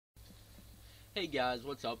Hey guys,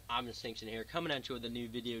 what's up? I'm Distinction here, coming at you with a new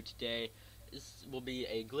video today. This will be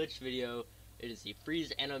a glitch video. It is the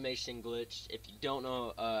freeze animation glitch. If you don't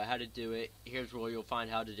know how to do it, here's where you'll find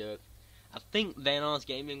how to do it. I think Vanoss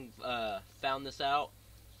Gaming found this out,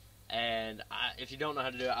 and if you don't know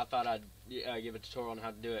how to do it, I thought I'd give a tutorial on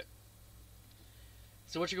how to do it.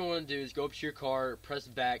 So what you're going to want to do is go up to your car, press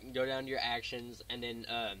back, and go down to your actions, and then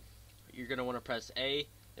you're going to want to press A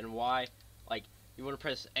and Y. You want to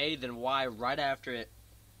press A, then Y right after it,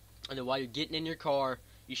 and then while you're getting in your car,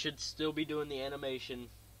 you should still be doing the animation,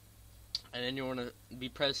 and then you want to be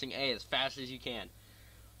pressing A as fast as you can.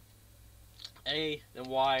 A, then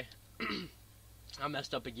Y. I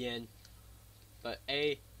messed up again, but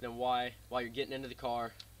A, then Y while you're getting into the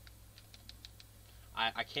car.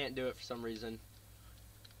 I can't do it for some reason.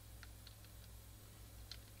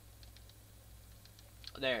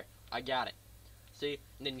 There, I got it. See,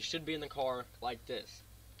 and then you should be in the car like this.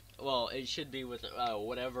 Well, it should be with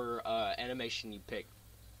whatever animation you pick.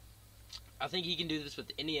 I think you can do this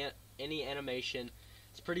with any animation.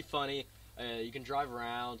 It's pretty funny. You can drive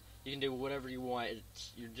around. You can do whatever you want.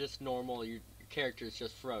 You're just normal. Your character is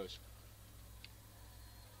just froze.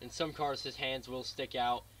 In some cars, his hands will stick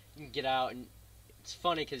out. You can get out, and it's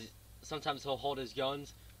funny because sometimes he'll hold his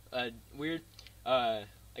guns weird.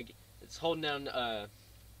 Like it's holding down.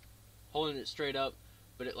 Holding it straight up,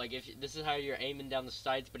 but if this is how you're aiming down the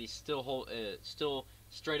sights, but he's still still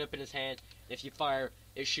straight up in his hand. If you fire,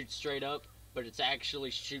 it shoots straight up, but it's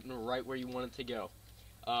actually shooting right where you want it to go.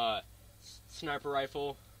 Sniper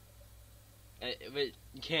rifle. You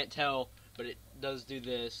can't tell, but it does do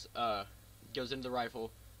this. Goes into the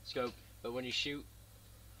rifle scope, but when you shoot,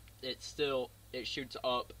 it shoots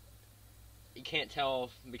up. You can't tell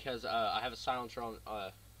because I have a silencer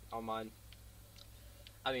on mine.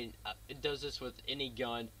 I mean, it does this with any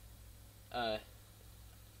gun. As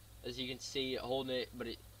you can see, holding it, but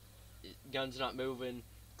gun's not moving.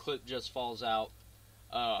 Clip just falls out.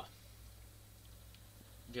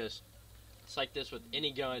 It's like this with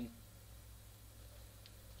any gun.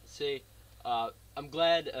 See, I'm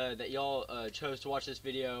glad that y'all chose to watch this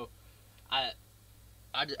video. I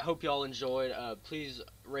hope y'all enjoyed. Please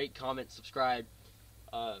rate, comment, subscribe.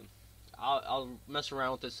 I'll mess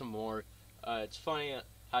around with this some more. It's funny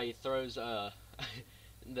how he throws the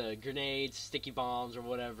grenades, sticky bombs, or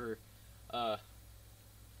whatever. I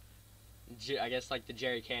guess like the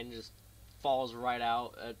jerry can just falls right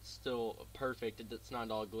out. It's still perfect. It's not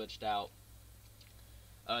all glitched out.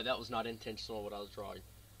 That was not intentional what I was drawing.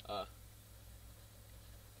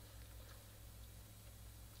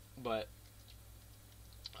 But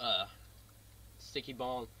sticky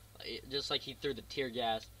bomb, just like he threw the tear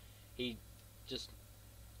gas, he just,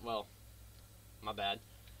 well, my bad.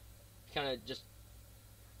 Kind of just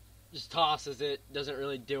tosses it. Doesn't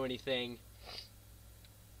really do anything.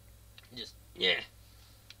 Just yeah.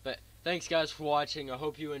 But thanks guys for watching. I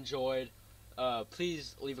hope you enjoyed.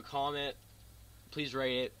 Please leave a comment. Please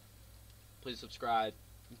rate it. Please subscribe.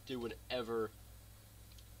 Do whatever.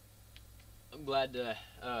 I'm glad to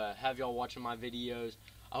have y'all watching my videos.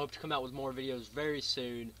 I hope to come out with more videos very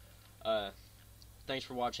soon. Thanks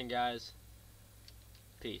for watching, guys.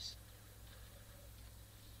 Peace.